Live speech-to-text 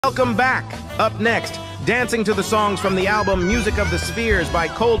Welcome back. Up next, dancing to the songs from the album Music of the Spheres by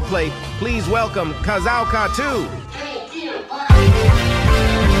Coldplay, please welcome KAZAOKATU.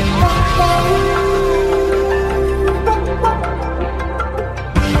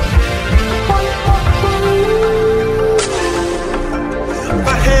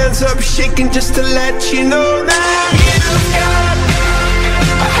 My hands up shaking just to let you know that you've got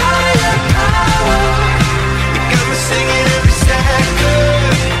a higher power. You got me singing every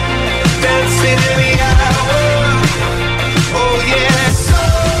second, dancing every hour. Oh yeah, so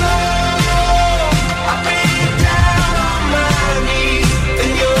I've been down on my knees,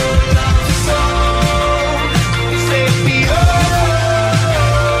 and your love song set me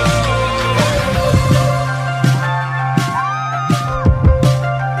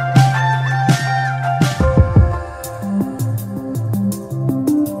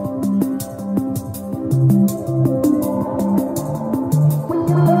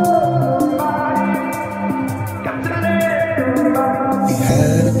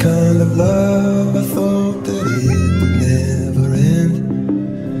love, I thought that it would never end.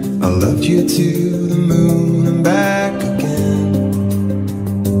 I loved you to the moon and back again.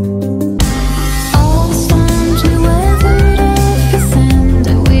 All the storms we weathered, every sand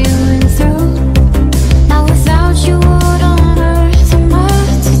that we went through. Now without you, what on earth am I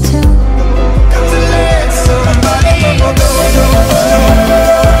to do? Got to let somebody go.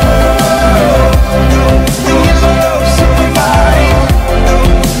 When you love somebody,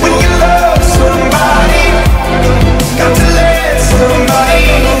 when you love somebody, got to let somebody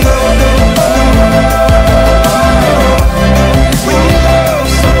go. When you love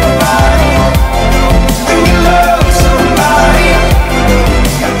somebody, when you love somebody,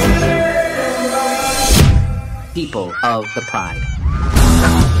 got to let People of the Pride.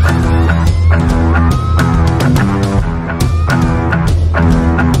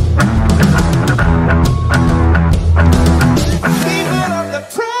 people of the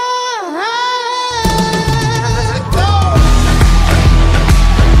pride go.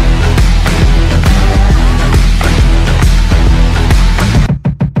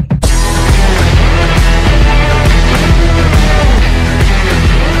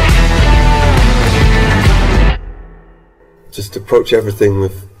 Just approach everything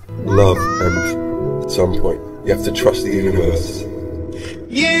with love, and at some point you have to trust the universe.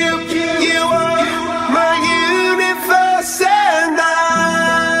 You are my universe, and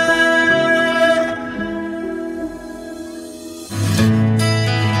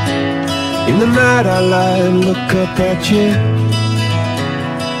in the night I lie and look up at you.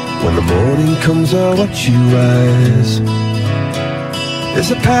 When the morning comes I watch you rise.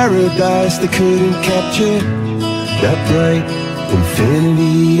 There's a paradise they couldn't capture, that bright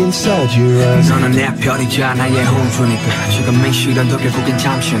infinity inside your eyes. 너는 내 별이자 나의 홈프니까 지금 이 시간도 결국엔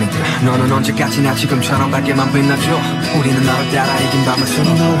잠시니까 너는 언제까지나 지금처럼 밝게만 빛나줘. 우리는 너를 따라 이긴 밤을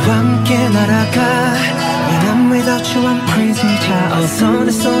수놓 너와 함께 날아가. When I'm without you I'm crazy. 자 어서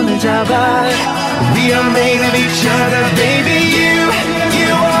내 손을 잡아. We are made of each other, baby.